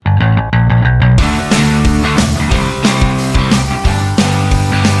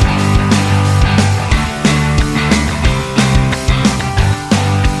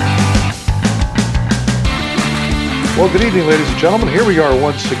Well, good evening, ladies and gentlemen. Here we are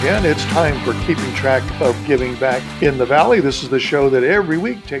once again. It's time for Keeping Track of Giving Back in the Valley. This is the show that every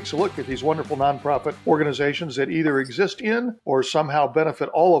week takes a look at these wonderful nonprofit organizations that either exist in or somehow benefit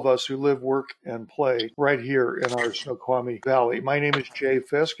all of us who live, work, and play right here in our Snoqualmie Valley. My name is Jay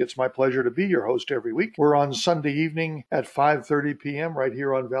Fisk. It's my pleasure to be your host every week. We're on Sunday evening at 5:30 p.m. right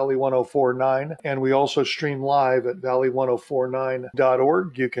here on Valley 104.9, and we also stream live at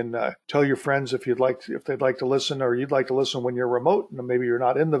valley1049.org. You can tell your friends if they'd like to listen, or you'd like to listen when you're remote and maybe you're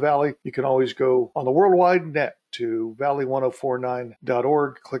not in the Valley. You can always go on the World Wide Net to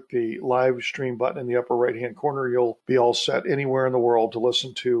valley1049.org. Click the live stream button in the upper right-hand corner. You'll be all set anywhere in the world to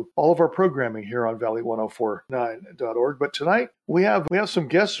listen to all of our programming here on valley1049.org. But tonight we have some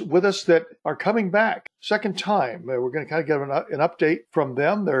guests with us that are coming back second time. We're going to kind of get an update from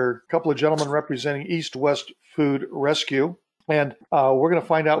them. There are a couple of gentlemen representing East West Food Rescue. And we're going to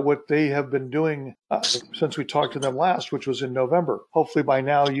find out what they have been doing since we talked to them last, which was in November. Hopefully by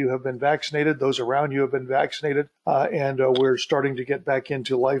now you have been vaccinated. Those around you have been vaccinated. And we're starting to get back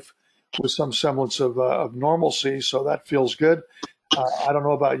into life with some semblance of normalcy. So that feels good. I don't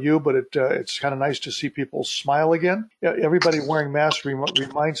know about you, but it's kind of nice to see people smile again. Everybody wearing masks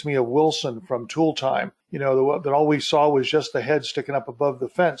reminds me of Wilson from Tool Time. You know, that all we saw was just the head sticking up above the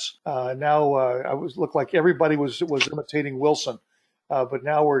fence. Now looked like everybody was imitating Wilson, but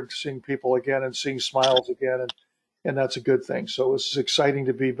now we're seeing people again and seeing smiles again, and that's a good thing. So it's exciting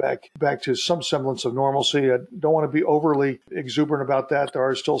to be back to some semblance of normalcy. I don't want to be overly exuberant about that. There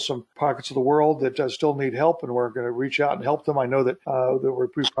are still some pockets of the world that still need help, and we're going to reach out and help them. I know that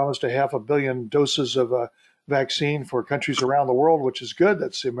we promised 500 million doses of vaccine for countries around the world, which is good.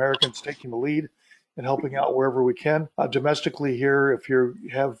 That's the Americans taking the lead and helping out wherever we can. Domestically here, if you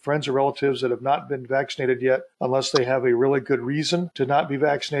have friends or relatives that have not been vaccinated yet, unless they have a really good reason to not be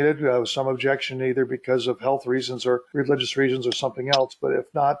vaccinated, some objection either because of health reasons or religious reasons or something else. But if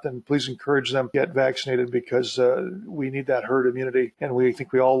not, then please encourage them to get vaccinated because we need that herd immunity. And we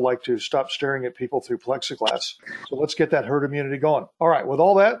think we all like to stop staring at people through plexiglass. So let's get that herd immunity going. All right, with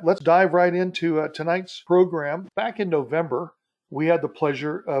all that, let's dive right into tonight's program. Back in November, we had the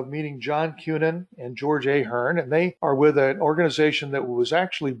pleasure of meeting John Kunin and George Ahern, and they are with an organization that was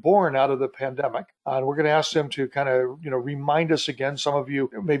actually born out of the pandemic. And we're going to ask them to kind of, remind us again. Some of you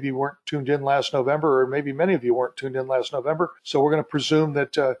maybe weren't tuned in last November, or maybe many of you weren't tuned in last November. So we're going to presume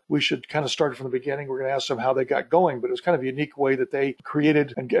that we should kind of start from the beginning. We're going to ask them how they got going, but it was kind of a unique way that they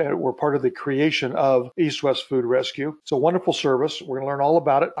created and were part of the creation of East West Food Rescue. It's a wonderful service. We're going to learn all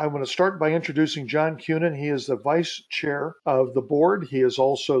about it. I'm going to start by introducing John Kunin. He is the vice chair of the board. He is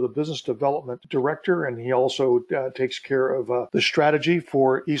also the business development director, and he also takes care of the strategy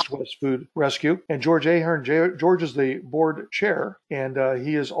for East West Food Rescue. And George Ahern, George is the board chair, and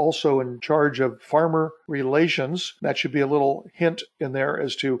he is also in charge of farmer relations. That should be a little hint in there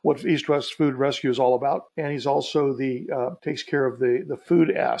as to what East West Food Rescue is all about. And he's also takes care of the food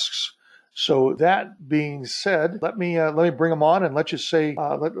asks. So that being said, let me bring them on and let you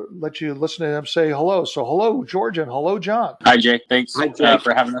listen to them say hello. So hello, George, and hello, John. Hi, Jay. Thanks Hi, Jay.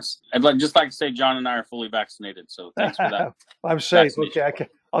 For having us. I'd just like to say John and I are fully vaccinated, so thanks for that. I'm safe.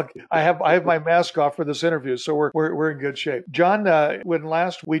 Okay, I have my mask off for this interview, so we're in good shape. John, when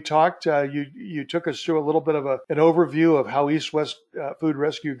last we talked, you took us through a little bit of an overview of how East West Food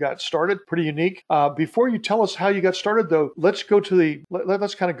Rescue got started. Pretty unique. Before you tell us how you got started, though, let's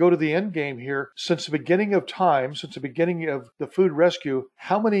kind of go to the end game here. Since the beginning of time, since the beginning of the food rescue,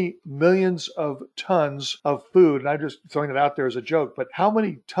 how many millions of tons of food? And I'm just throwing it out there as a joke, but how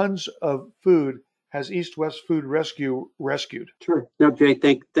many tons of food has East West Food Rescue rescued? Sure. No, Jay,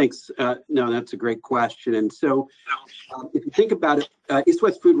 thanks. No, that's a great question. And so if you think about it, East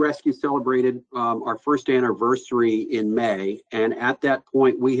West Food Rescue celebrated our first anniversary in May. And at that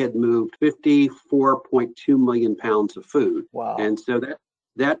point, we had moved 54.2 million pounds of food. Wow. And so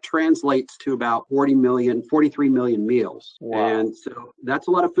that translates to about 43 million meals. Wow. And so that's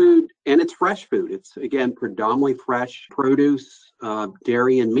a lot of food, and it's fresh food. It's, again, predominantly fresh produce,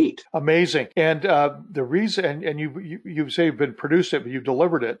 dairy, and meat. Amazing. And the reason, and you say you've been produced it, but you've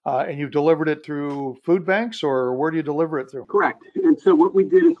delivered it, and you've delivered it through food banks, or where do you deliver it through? Correct. And so what we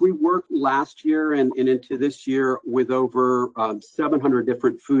did is we worked last year and into this year with over 700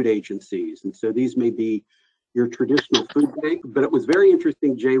 different food agencies. And so these may be your traditional food bank. But it was very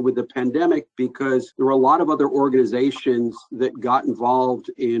interesting, Jay, with the pandemic, because there were a lot of other organizations that got involved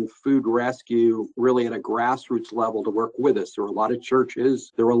in food rescue really at a grassroots level to work with us. There were a lot of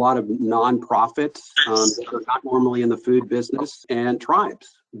churches, there were a lot of nonprofits that are not normally in the food business, and tribes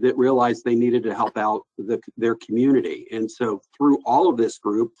that realized they needed to help out their community. And so through all of this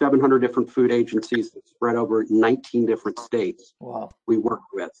group, 700 different food agencies that spread over 19 different states. Wow. We work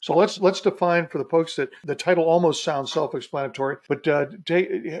with. So let's define for the folks that the title almost sounds self-explanatory, but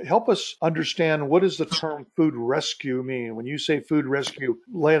help us understand, what does the term food rescue mean? When you say food rescue,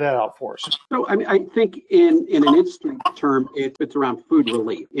 lay that out for us. So I think in an industry term, it's around food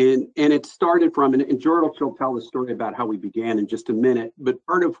relief. And it started from, and Jordan will tell the story about how we began in just a minute, but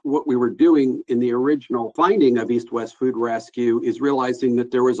part of what we were doing in the original finding of East West Food Rescue is realizing that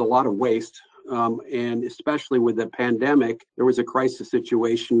there was a lot of waste. And especially with the pandemic, there was a crisis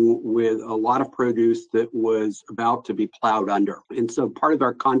situation with a lot of produce that was about to be plowed under. And so part of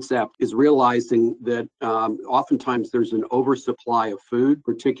our concept is realizing that oftentimes there's an oversupply of food,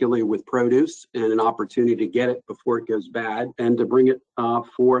 particularly with produce, and an opportunity to get it before it goes bad and to bring it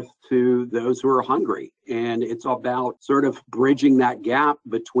forth to those who are hungry. And it's about sort of bridging that gap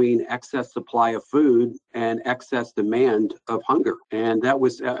between excess supply of food and excess demand of hunger. And that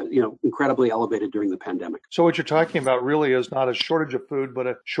was, incredibly elevated during the pandemic. So what you're talking about really is not a shortage of food, but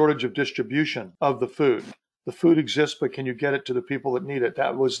a shortage of distribution of the food. The food exists, but can you get it to the people that need it?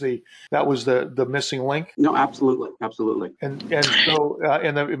 That was the missing link. No, absolutely. And so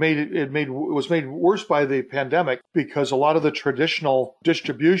it was made worse by the pandemic because a lot of the traditional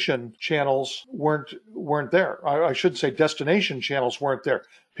distribution channels weren't there. I should say destination channels weren't there.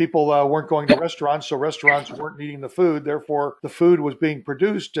 People weren't going to restaurants, so restaurants weren't eating the food. Therefore, the food was being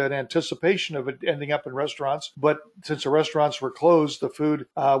produced in anticipation of it ending up in restaurants. But since the restaurants were closed, the food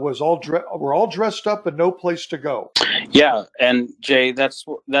was we're all dressed up and no place to go. Yeah, and Jay, that's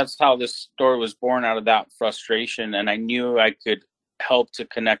how this story was born, out of that frustration, and I knew I could help to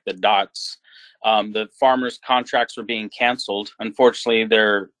connect the dots. The farmers' contracts were being canceled. Unfortunately,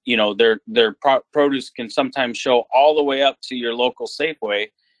 their produce can sometimes show all the way up to your local Safeway,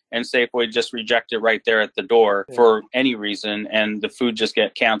 and Safeway just reject it right there at the door for any reason, and the food just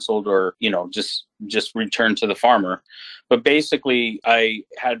get canceled or just returned to the farmer. But basically, I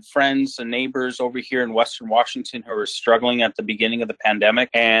had friends and neighbors over here in Western Washington who were struggling at the beginning of the pandemic,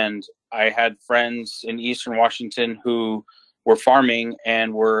 and I had friends in Eastern Washington who were farming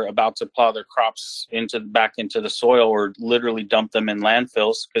and were about to plow their crops back into the soil, or literally dump them in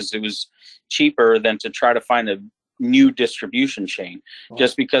landfills because it was cheaper than to try to find a new distribution chain. Wow.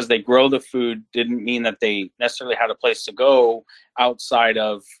 Just because they grow the food didn't mean that they necessarily had a place to go outside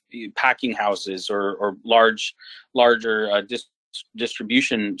of packing houses or larger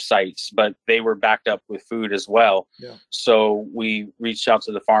distribution sites, but they were backed up with food as well. Yeah. So we reached out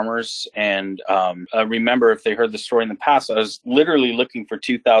to the farmers, and remember, if they heard the story in the past, I was literally looking for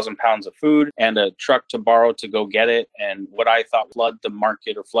 2,000 pounds of food and a truck to borrow to go get it. And what I thought flood the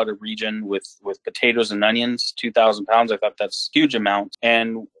market or flood a region with potatoes and onions, 2,000 pounds, I thought that's a huge amount.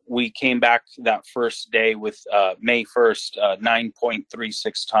 And we came back that first day with May 1st,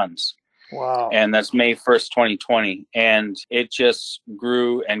 9.36 tons. Wow. And that's May 1st, 2020. And it just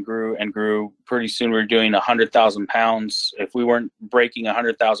grew and grew and grew. Pretty soon we were doing 100,000 pounds. If we weren't breaking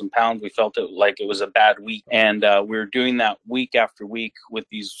 100,000 pounds, we felt it like it was a bad week. And we were doing that week after week with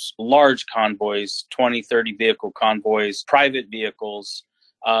these large convoys, 20, 30 vehicle convoys, private vehicles.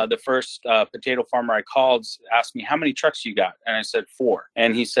 The first potato farmer I called asked me, how many trucks you got? And I said 4.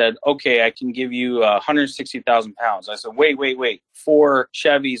 And he said, okay, I can give you 160,000 pounds. I said, wait, 4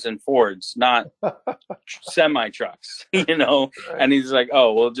 Chevys and Fords, not semi trucks, Right. And he's like,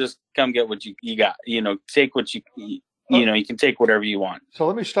 oh, well, just come get what you got, take what you can take whatever you want. So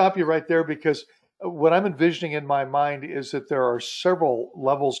let me stop you right there, because what I'm envisioning in my mind is that there are several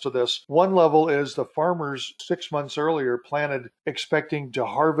levels to this. One level is the farmers 6 months earlier planted expecting to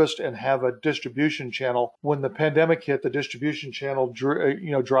harvest and have a distribution channel. When the pandemic hit, the distribution channel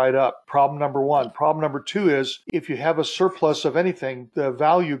dried up. Problem number one. Problem number two is, if you have a surplus of anything, the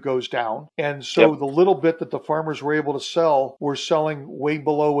value goes down. And so the little bit that the farmers were able to sell were selling way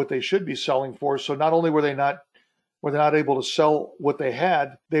below what they should be selling for. So not only were they not able to sell what they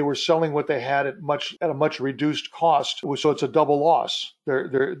had, they were selling what they had at a much reduced cost. So it's a double loss.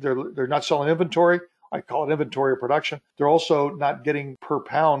 They're not selling inventory. I call it inventory production. They're also not getting per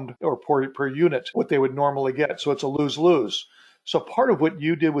pound or per unit what they would normally get. So it's a lose-lose. So part of what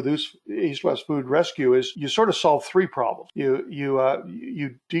you did with East West Food Rescue is you sort of solved 3 problems.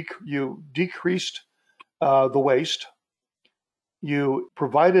 You decreased the waste. You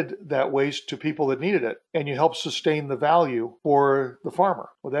provided that waste to people that needed it, and you helped sustain the value for the farmer.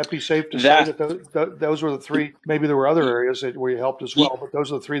 Would that be safe to say that those were the 3? Maybe there were other areas where you helped as well, but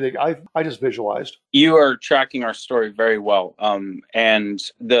those are the 3 that I just visualized. You are tracking our story very well. And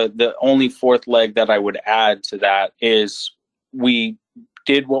the only 4th leg that I would add to that is we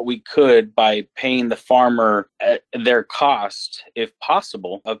did what we could by paying the farmer their cost, if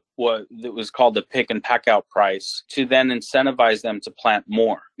possible, of what it was called the pick and pack out price, to then incentivize them to plant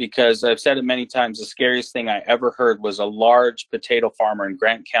more. Because I've said it many times, the scariest thing I ever heard was a large potato farmer in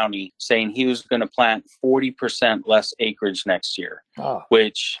Grant County saying he was going to plant 40% less acreage next year,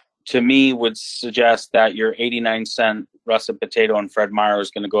 which to me would suggest that your 89-cent russet potato in Fred Meyer is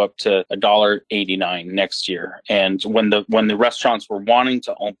going to go up to $1.89 next year. And when the restaurants were wanting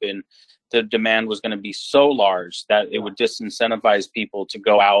to open, the demand was going to be so large that it would disincentivize people to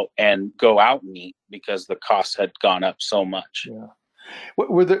go out and eat because the costs had gone up so much. Yeah.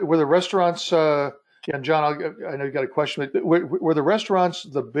 Were the restaurants? And John, I know you got a question. But were the restaurants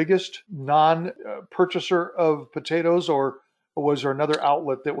the biggest non-purchaser of potatoes, or was there another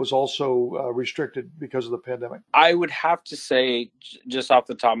outlet that was also restricted because of the pandemic? I would have to say, just off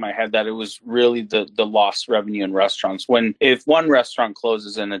the top of my head, that it was really the lost revenue in restaurants. If one restaurant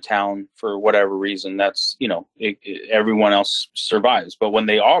closes in a town for whatever reason, that's, everyone else survives. But when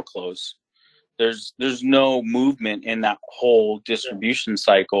they all close, there's no movement in that whole distribution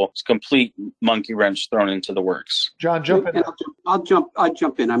cycle. It's complete monkey wrench thrown into the works. John, jump in. I'll jump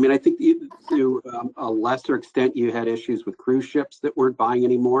in. I mean, I think to a lesser extent, you had issues with cruise ships that weren't buying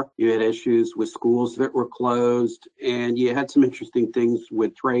anymore. You had issues with schools that were closed, and you had some interesting things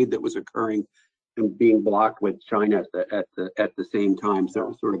with trade that was occurring and being blocked with China at the same time. So it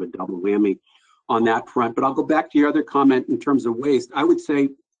was sort of a double whammy on that front. But I'll go back to your other comment in terms of waste. I would say,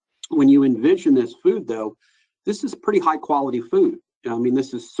 when you envision this food, though, this is pretty high quality food. I mean,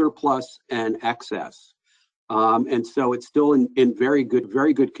 this is surplus and excess. And so it's still in very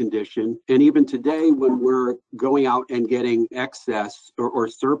good condition. And even today, when we're going out and getting excess or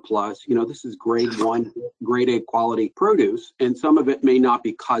surplus, this is grade 1, grade A quality produce. And some of it may not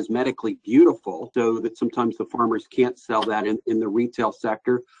be cosmetically beautiful, so that sometimes the farmers can't sell that in the retail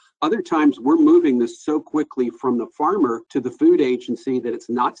sector. Other times we're moving this so quickly from the farmer to the food agency that it's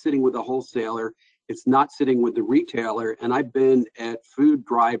not sitting with a wholesaler, it's not sitting with the retailer. And I've been at food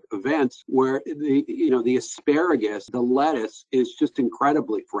drive events where the asparagus, the lettuce is just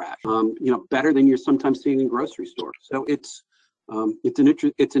incredibly fresh, better than you're sometimes seeing in grocery stores. So it's an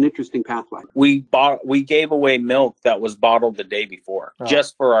interesting pathway. We gave away milk that was bottled the day before,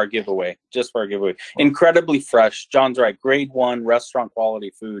 just for our giveaway. Incredibly fresh. John's right. Grade 1 restaurant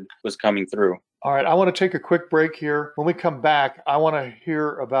quality food was coming through. All right, I want to take a quick break here. When we come back, I want to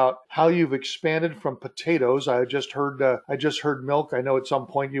hear about how you've expanded from potatoes. I just heard milk. I know at some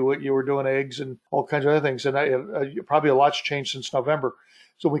point you were doing eggs and all kinds of other things, and probably a lot's changed since November.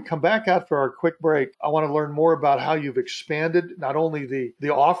 So when we come back after our quick break, I want to learn more about how you've expanded not only the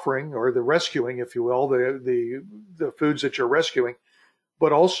offering or the rescuing, if you will, the foods that you're rescuing,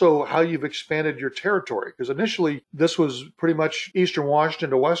 but also how you've expanded your territory. Because initially this was pretty much Eastern Washington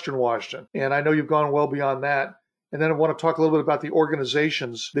to Western Washington. And I know you've gone well beyond that. And then I want to talk a little bit about the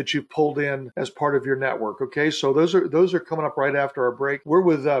organizations that you've pulled in as part of your network. Okay, so those are coming up right after our break.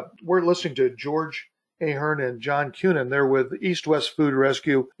 We're listening to George Ahern and John Kunin. They're with East West Food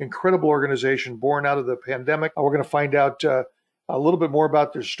Rescue, incredible organization born out of the pandemic. We're going to find out a little bit more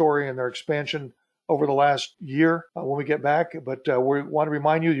about their story and their expansion over the last year when we get back. But we want to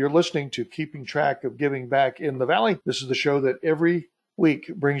remind you, you're listening to Keeping Track of Giving Back in the Valley. This is the show that every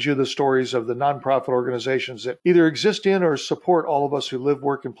week brings you the stories of the nonprofit organizations that either exist in or support all of us who live,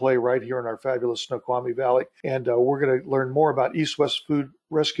 work, and play right here in our fabulous Snoqualmie Valley. And we're going to learn more about East West Food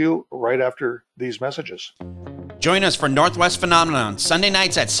Rescue right after these messages. Join us for Northwest Phenomenon, Sunday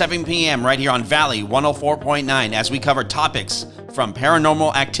nights at 7 p.m. right here on Valley 104.9 as we cover topics from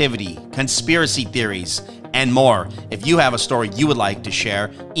paranormal activity, conspiracy theories, and more. If you have a story you would like to share,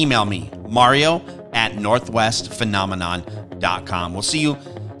 email me, mario@northwestphenomenon.com. We'll see you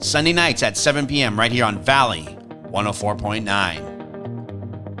Sunday nights at 7 p.m. right here on Valley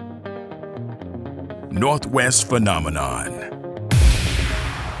 104.9. Northwest Phenomenon.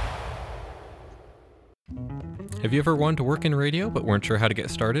 Have you ever wanted to work in radio but weren't sure how to get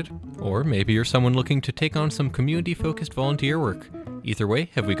started? Or maybe you're someone looking to take on some community-focused volunteer work. Either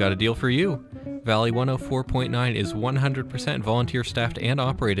way, have we got a deal for you? Valley 104.9 is 100% volunteer staffed and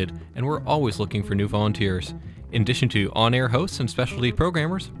operated, and we're always looking for new volunteers. In addition to on-air hosts and specialty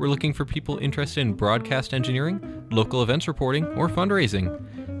programmers, we're looking for people interested in broadcast engineering, local events reporting, or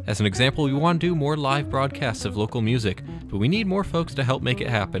fundraising. As an example, we want to do more live broadcasts of local music, but we need more folks to help make it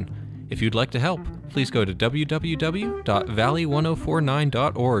happen. If you'd like to help, please go to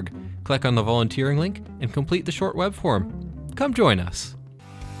www.valley1049.org, click on the volunteering link, and complete the short web form. Come join us.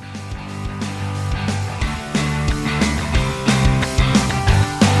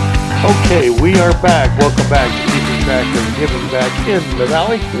 Okay, we are back. Welcome back to Keeping track of giving back in the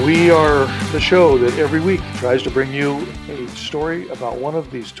Valley. We are the show that every week tries to bring you a story about one of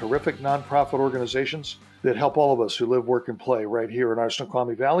these terrific nonprofit organizations that help all of us who live, work, and play right here in our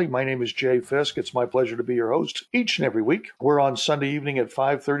Snoqualmie Valley. My name is Jay Fisk. It's my pleasure to be your host each and every week. We're on Sunday evening at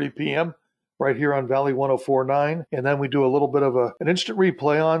 5:30 p.m. right here on Valley 104.9, and then we do a little bit of an instant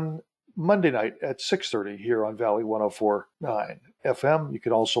replay on Monday night at 6:30 here on Valley 104.9 FM. You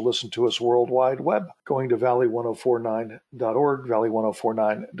can also listen to us worldwide web, going to valley1049.org,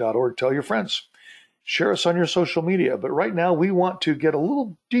 valley1049.org. Tell your friends. Share us on your social media. But right now, we want to get a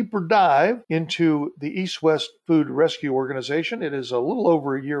little deeper dive into the East West Food Rescue Organization. It is a little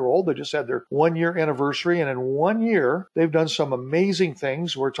over a year old. They just had their 1-year anniversary. And in 1 year, they've done some amazing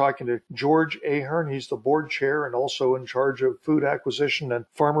things. We're talking to George Ahern. He's the board chair and also in charge of food acquisition and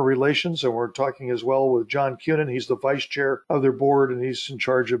farmer relations. And we're talking as well with John Cunin. He's the vice chair of their board, and he's in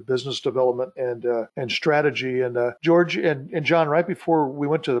charge of business development and strategy. And George and John, right before we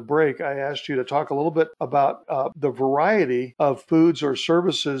went to the break, I asked you to talk a little bit about the variety of foods or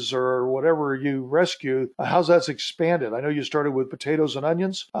services or whatever you rescue, how's that's expanded. I know you started with potatoes and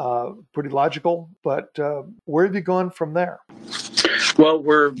onions, pretty logical, but where have you gone from there? Well,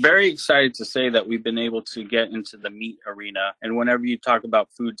 we're very excited to say that we've been able to get into the meat arena. And whenever you talk about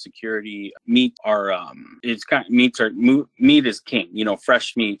food security, meat meat is king. You know,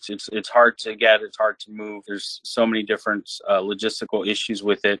 fresh meats. It's hard to get. It's hard to move. There's so many different logistical issues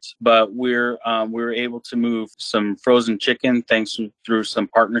with it. But we were able to move some frozen chicken thanks through some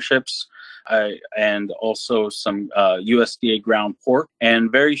partnerships. And also some USDA ground pork.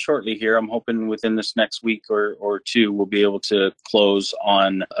 And very shortly here, I'm hoping within this next week or two, we'll be able to close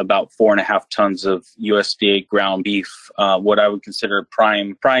on about 4.5 tons of USDA ground beef, what I would consider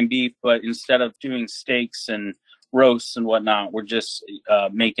prime beef. But instead of doing steaks and roasts and whatnot, we're just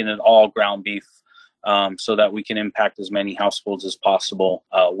making it all ground beef. So that we can impact as many households as possible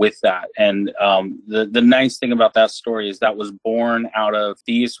with that. And the nice thing about that story is that was born out of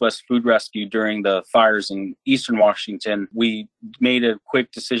the East West Food Rescue during the fires in Eastern Washington. We made a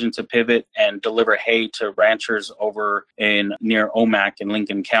quick decision to pivot and deliver hay to ranchers over near Omak in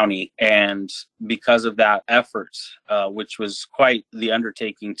Lincoln County. And because of that effort, which was quite the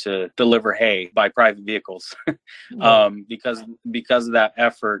undertaking to deliver hay by private vehicles, because of that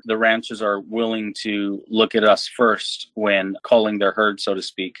effort, the ranchers are willing to look at us first when culling their herd, so to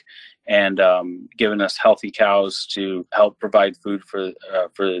speak, and giving us healthy cows to help provide food for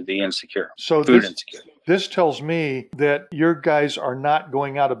the insecure. So this tells me that your guys are not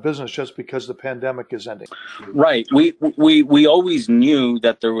going out of business just because the pandemic is ending. Right. We always knew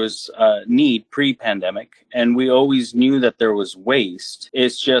that there was need pre-pandemic, and we always knew that there was waste.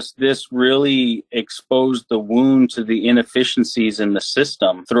 It's just this really exposed the wound to the inefficiencies in the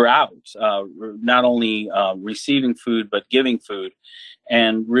system throughout, not only receiving food, but giving food.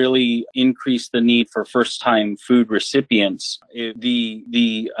 And really increase the need for first-time food recipients.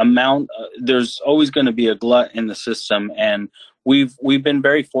 The amount, there's always going to be a glut in the system, and we've been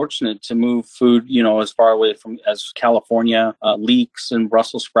very fortunate to move food, as far away from as California, leeks and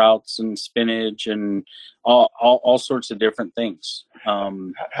Brussels sprouts and spinach and all sorts of different things. How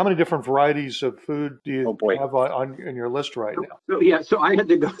many different varieties of food do you have on your list right now? So I had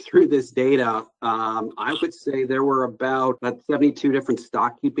to go through this data. I would say there were about 72 different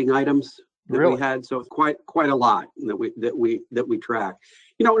stock keeping items that we had. So it's quite a lot that we track.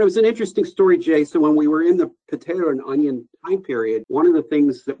 It was an interesting story, Jay. So when we were in the potato and onion time period, one of the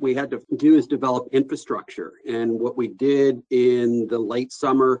things that we had to do is develop infrastructure. And what we did in the late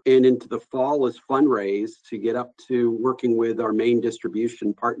summer and into the fall is fundraise to get up to working with our main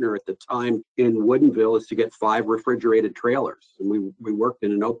distribution partner at the time in Woodinville is to get 5 refrigerated trailers. And we worked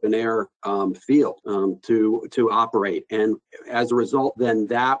in an open air field to operate. And as a result, then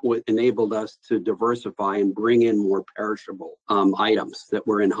that enabled us to diversify and bring in more perishable items that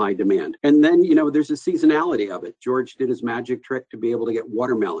were in high demand. And then, there's a seasonality of it. George did his magic trick to be able to get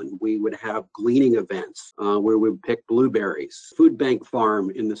watermelon. We would have gleaning events where we would pick blueberries. Food Bank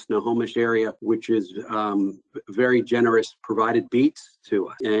Farm in the Snohomish area, which is very generous, provided beets to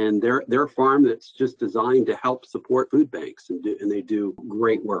us. And they're a farm that's just designed to help support food banks, and they do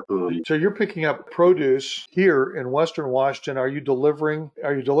great work. So you're picking up produce here in Western Washington. Are you delivering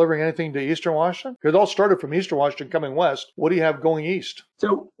anything to Eastern Washington? Because it all started from Eastern Washington coming west. What do you have going east?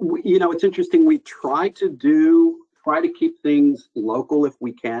 So, it's interesting. We try to keep things local if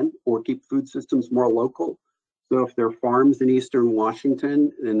we can, or keep food systems more local. So if there are farms in Eastern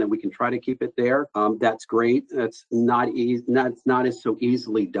Washington, and then we can try to keep it there, that's great. That's not easy. Not as so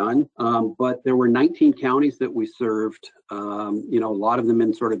easily done. But there were 19 counties that we served. A lot of them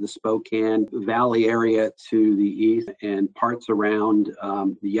in sort of the Spokane Valley area to the east, and parts around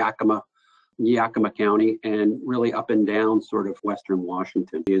the Yakima County, and really up and down sort of Western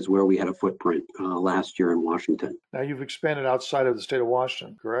Washington is where we had a footprint last year in Washington. Now you've expanded outside of the state of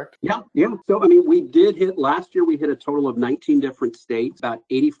Washington, correct? Yeah. So, we did last year we hit a total of 19 different states. About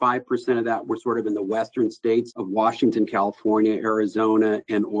 85% of that were sort of in the western states of Washington, California, Arizona,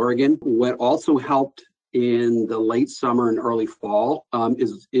 and Oregon. What also helped in the late summer and early fall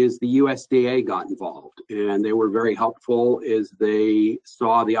is the USDA got involved, and they were very helpful as they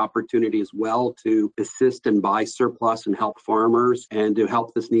saw the opportunity as well to assist and buy surplus and help farmers and to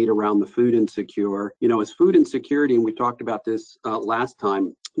help this need around the food insecure. As food insecurity, and we talked about this last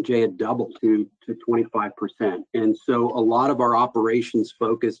time, Jay, had doubled to 25%. And so a lot of our operations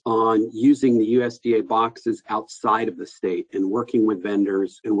focus on using the USDA boxes outside of the state and working with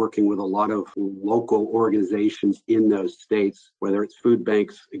vendors and working with a lot of local organizations in those states, whether it's food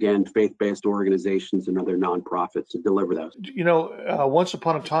banks, again, faith-based organizations and other nonprofits to deliver those. Once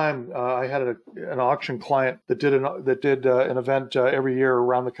upon a time, I had an auction client that did an event every year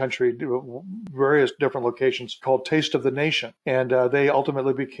around the country, various different locations, called Taste of the Nation, and they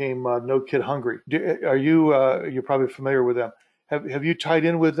ultimately became No Kid Hungry. You're probably familiar with them. Have you tied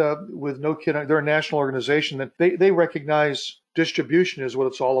in with No Kid? They're a national organization that they recognize distribution is what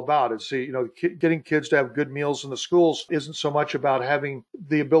it's all about. It's getting kids to have good meals in the schools isn't so much about having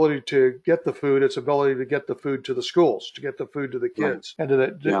the ability to get the food; it's ability to get the food to the schools, to get the food to the kids and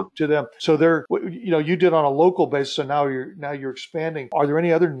to them. So you did on a local basis, and now you're expanding. Are there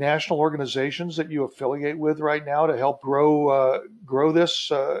any other national organizations that you affiliate with right now to help grow this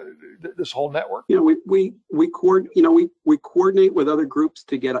whole network? We coordinate with other groups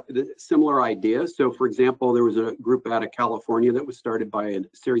to get similar ideas. So, for example, there was a group out of California that was started by a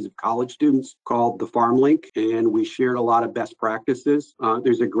series of college students called the Farm Link, and we shared a lot of best practices.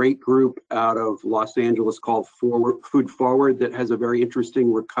 There's a great group out of Los Angeles called Food Forward that has a very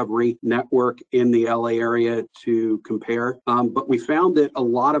interesting recovery network in the LA area to compare. But we found that a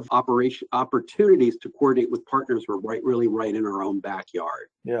lot of opportunities to coordinate with partners were really right in our own backyard.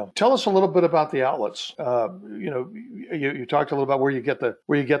 Yeah. Tell us a little bit about the outlets. You talked a little about where you get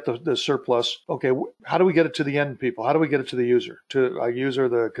the surplus. Okay. How do we get it to the end people? How do we get it to the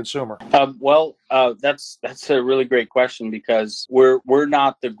the consumer? That's a really great question, because we're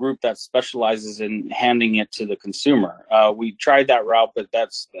not the group that specializes in handing it to the consumer. We tried that route, but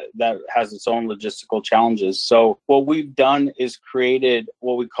that has its own logistical challenges. So what we've done is created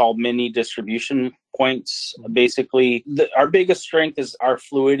what we call mini distribution points. Basically, our biggest strength is our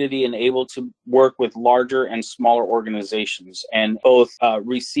fluidity and able to work with larger and smaller organizations and both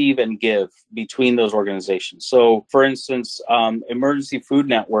receive and give between those organizations. So, for instance, Emergency Food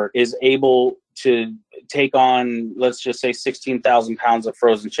Network is able to take on, let's just say, 16,000 pounds of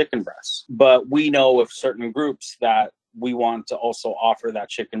frozen chicken breasts. But we know of certain groups that we want to also offer that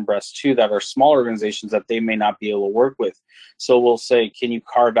chicken breast to that are smaller organizations that they may not be able to work with. So we'll say, can you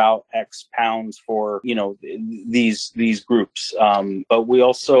carve out X pounds for, these groups? But we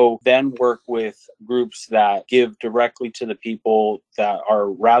also then work with groups that give directly to the people that are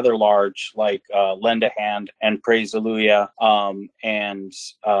rather large, like Lend a Hand and Praise Alleluia.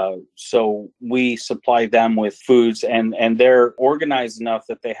 So we supply them with foods, and they're organized enough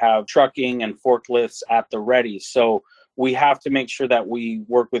that they have trucking and forklifts at the ready. So we have to make sure that we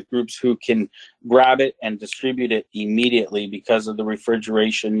work with groups who can grab it and distribute it immediately because of the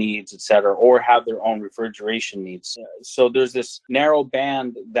refrigeration needs, et cetera, or have their own refrigeration needs. So there's this narrow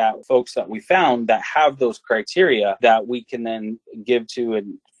band that folks that we found that have those criteria that we can then give to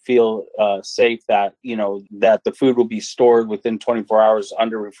and feel safe that, that the food will be stored within 24 hours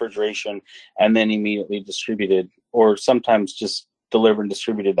under refrigeration and then immediately distributed, or sometimes just delivered and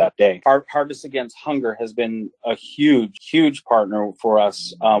distributed that day. Harvest Against Hunger has been a huge partner for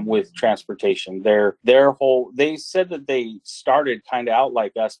us with transportation. They said that they started kind of out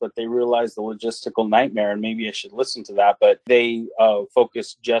like us, but they realized the logistical nightmare, and maybe I should listen to that, but they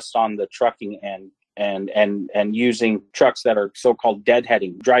focus just on the trucking end and using trucks that are so-called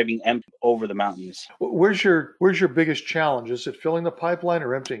deadheading, driving empty over the mountains. Where's your biggest challenge? Is it filling the pipeline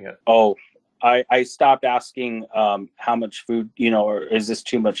or emptying it? Oh, I stopped asking how much food, or is this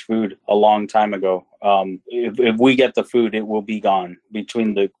too much food a long time ago. If we get the food, it will be gone.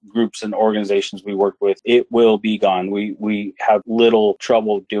 Between the groups and organizations we work with, it will be gone. We have little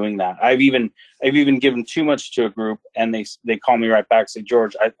trouble doing that. I've even given too much to a group, and they call me right back, say,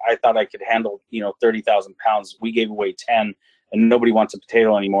 George, I thought I could handle 30,000 pounds. We gave away 10, and nobody wants a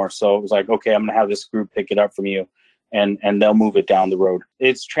potato anymore. So it was like, okay, I'm gonna have this group pick it up from you. And they'll move it down the road.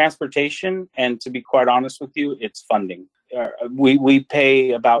 It's transportation, and to be quite honest with you, it's funding. We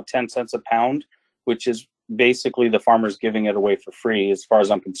pay about 10 cents a pound, which is basically the farmers giving it away for free, as far as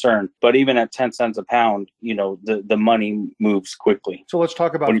I'm concerned. But even at 10 cents a pound, the money moves quickly. So let's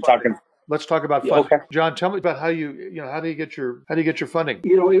talk about when you're funding. talking. Let's talk about funding. Okay. John, tell me about how do you get your funding?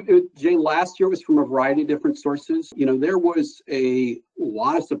 Jay, last year was from a variety of different sources. There was a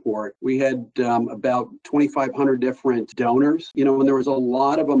lot of support. We had about 2,500 different donors, and there was a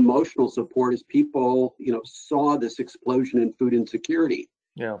lot of emotional support as people, saw this explosion in food insecurity.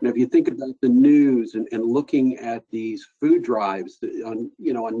 Yeah. And if you think about the news and looking at these food drives on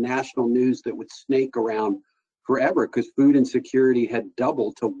national news that would snake around forever, because food insecurity had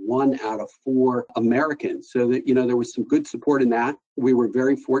doubled to 1 out of 4 Americans. So that, there was some good support in that. We were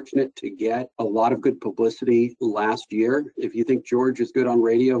very fortunate to get a lot of good publicity last year. If you think George is good on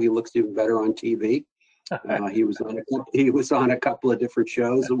radio, he looks even better on TV. He was on a couple of different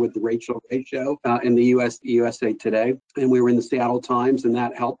shows with the Rachel Ray Show in the USA Today, and we were in the Seattle Times, and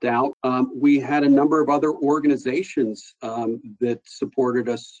that helped out. We had a number of other organizations that supported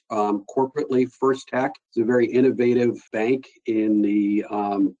us corporately. First Tech is a very innovative bank in the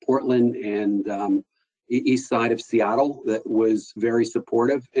Portland and east side of Seattle that was very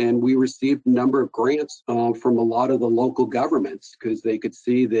supportive, and we received a number of grants from a lot of the local governments, because they could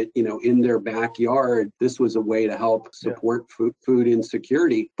see that in their backyard this was a way to help support food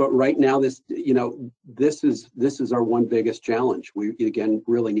insecurity. But right now this is our one biggest challenge. We again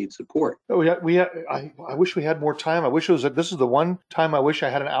really need support. I wish we had more time. I wish this is the one time I wish I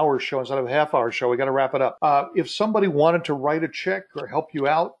had an hour show instead of a half hour show. We got to wrap it up. If somebody wanted to write a check or help you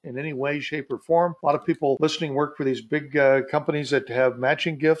out in any way, shape, or form, a lot of people listening work for these big companies that have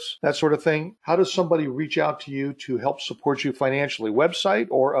matching gifts, that sort of thing. How does somebody reach out to you to help support you financially? Website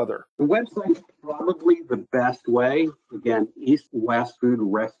or other? The website is probably the best way. Again,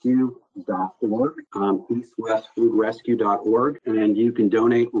 eastwestfoodrescue.org, eastwestfoodrescue.org, and you can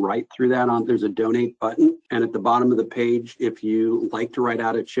donate right through that. There's a donate button, and at the bottom of the page, if you like to write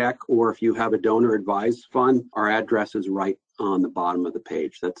out a check or if you have a donor advised fund, our address is right on the bottom of the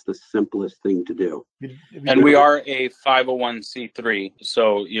page. That's the simplest thing to do. And we are a 501c3,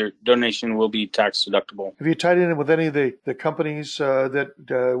 so your donation will be tax deductible. Have you tied in with any of the companies that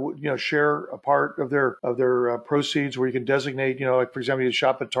share a part of their proceeds, where you can designate, like for example, you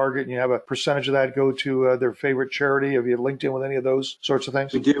shop at Target and you have a percentage of that go to their favorite charity? Have you linked in with any of those sorts of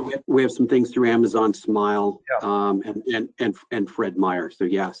things? We do. We have some things through Amazon Smile, and Fred Meyer. So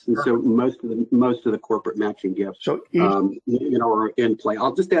yes, and so most of the corporate matching gifts. So are in play.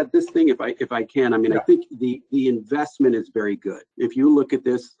 I'll just add this thing if I can. I mean, I think the investment is very good. If you look at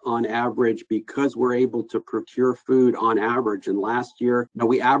this on average, because we're able to procure food on average, and last year,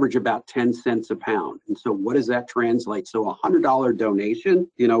 we average about 10 cents a pound. And so what does that translate? So a $100 donation,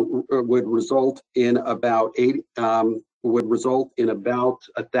 would result in about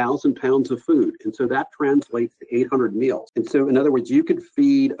 1,000 pounds of food. And so that translates to 800 meals. And so in other words, you could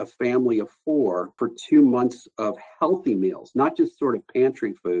feed a family of 4 for 2 months of healthy meals, not just sort of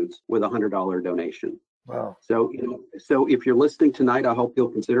pantry foods, with a $100 donation. Wow. So, so if you're listening tonight, I hope you'll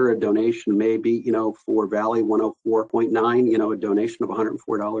consider a donation, maybe, for Valley 104.9, a donation of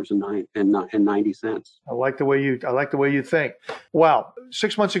 $104.90. I like the way you think. Wow.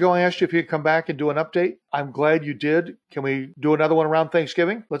 6 months ago, I asked you if you'd come back and do an update. I'm glad you did. Can we do another one around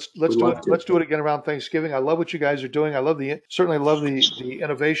Thanksgiving? Let's do it. Let's do it again around Thanksgiving. I love what you guys are doing. I certainly love the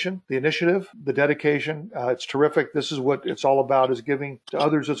innovation, the initiative, the dedication. It's terrific. This is what it's all about, is giving to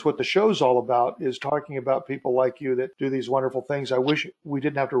others. It's what the show's all about, is talking about people like you that do these wonderful things. I wish we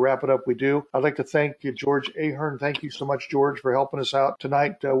didn't have to wrap it up. We do. I'd like to thank you, George Ahern. Thank you so much, George, for helping us out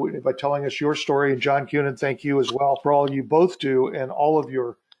tonight by telling us your story. And John Kunin, thank you as well for all you both do, and all of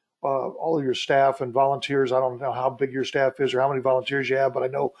your staff and volunteers. I don't know how big your staff is or how many volunteers you have, but I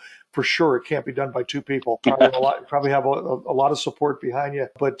know for sure it can't be done by 2 people. Probably have a lot of support behind you.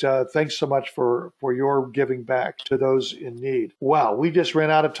 But thanks so much for your giving back to those in need. Wow, we just ran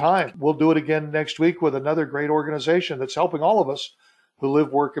out of time. We'll do it again next week with another great organization that's helping all of us who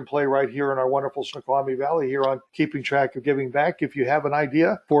live, work, and play right here in our wonderful Snoqualmie Valley here on Keeping Track of Giving Back. If you have an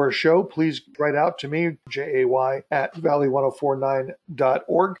idea for a show, please write out to me,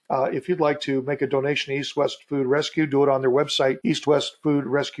 jay@valley1049.org. If you'd like to make a donation to East West Food Rescue, do it on their website,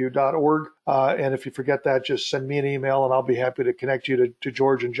 eastwestfoodrescue.org. And if you forget that, just send me an email and I'll be happy to connect you to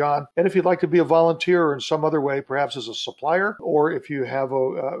George and John. And if you'd like to be a volunteer in some other way, perhaps as a supplier, or if you have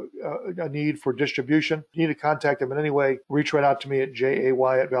a need for distribution, you need to contact them in any way, reach right out to me at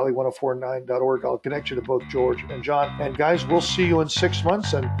jay@valley1049.org. I'll connect you to both George and John. And guys, we'll see you in 6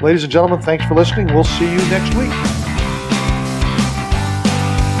 months. And ladies and gentlemen, thanks for listening. We'll see you next week.